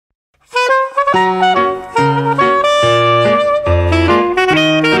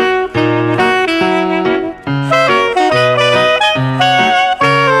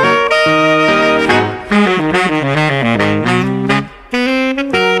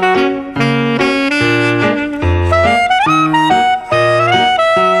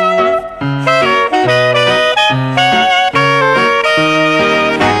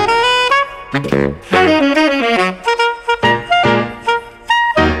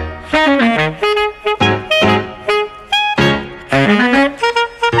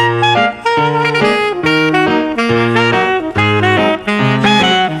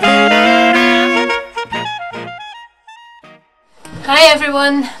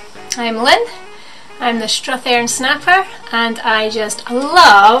I'm Lynn, I'm the Strathearn Snapper, and I just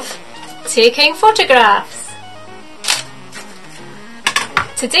love taking photographs.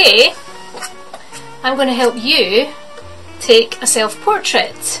 Today I'm going to help you take a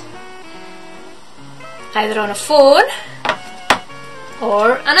self-portrait, either on a phone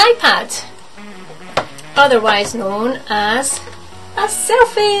or an iPad, otherwise known as a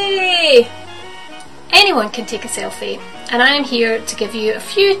selfie. Anyone can take a selfie, and I am here to give you a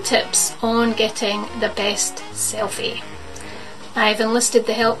few tips on getting the best selfie. I've enlisted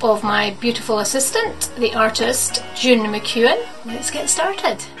the help of my beautiful assistant, the artist June McEwen. Let's get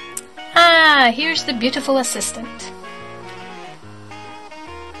started. Here's the beautiful assistant.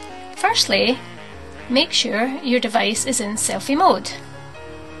 Firstly, make sure your device is in selfie mode.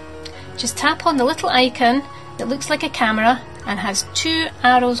 Just tap on the little icon that looks like a camera and has two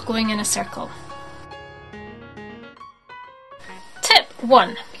arrows going in a circle. Tip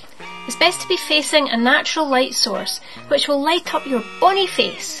 1. It's best to be facing a natural light source which will light up your bonny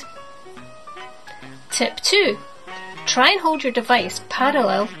face. Tip 2. Try and hold your device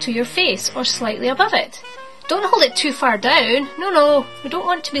parallel to your face or slightly above it. Don't hold it too far down. No, we don't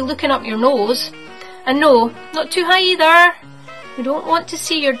want to be looking up your nose. And no, not too high either. We don't want to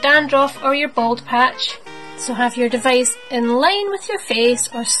see your dandruff or your bald patch. So have your device in line with your face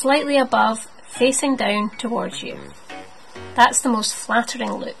or slightly above, facing down towards you. That's the most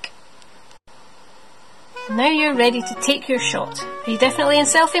flattering look. Now you're ready to take your shot. Are you definitely in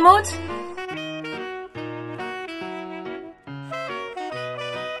selfie mode?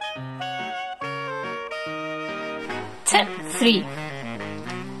 Tip 3.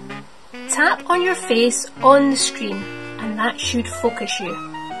 Tap on your face on the screen and that should focus you.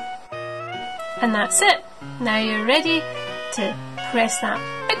 And that's it. Now you're ready to press that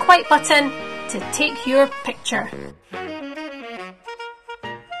big white button to take your picture.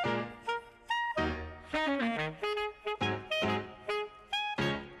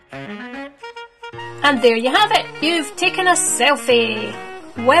 And there you have it. You've taken a selfie.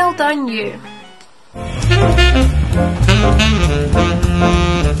 Well done you.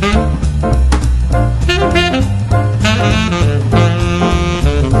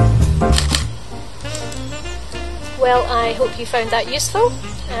 Well, I hope you found that useful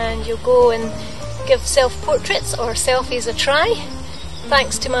and you'll go and give self-portraits or selfies a try.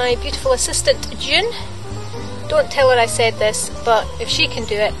 Thanks to my beautiful assistant June. Don't tell her I said this, but if she can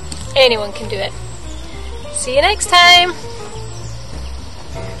do it, anyone can do it. See you next time!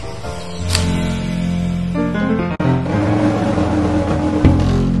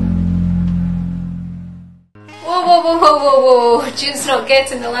 Whoa, June's not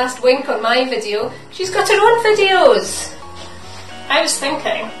getting the last wink on my video. She's got her own videos. I was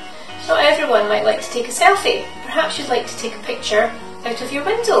thinking, not everyone might like to take a selfie. Perhaps you'd like to take a picture out of your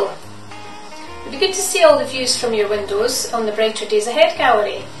window. It'd be good to see all the views from your windows on the Brighter Days Ahead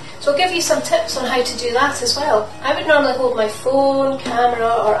gallery. So I'll give you some tips on how to do that as well. I would normally hold my phone,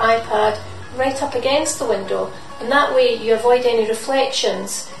 camera or iPad right up against the window, and that way you avoid any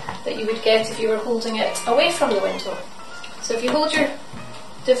reflections that you would get if you were holding it away from the window. So if you hold your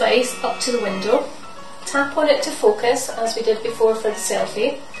device up to the window, tap on it to focus as we did before for the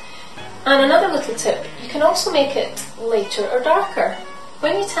selfie. And another little tip, you can also make it lighter or darker.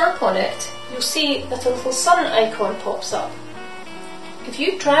 When you tap on it, you'll see that a little sun icon pops up. If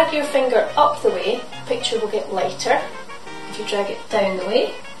you drag your finger up the way, the picture will get lighter. If you drag it down the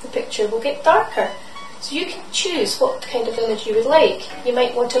way, the picture will get darker. So you can choose what kind of image you would like. You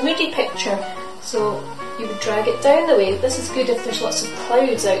might want a moody picture, so you would drag it down the way. This is good if there's lots of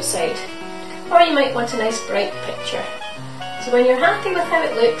clouds outside. Or you might want a nice bright picture. So when you're happy with how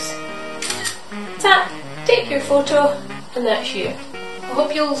it looks, tap, take your photo, and that's you. I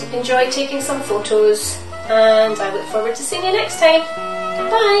hope you'll enjoy taking some photos, and I look forward to seeing you next time.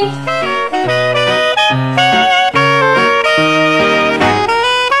 Bye!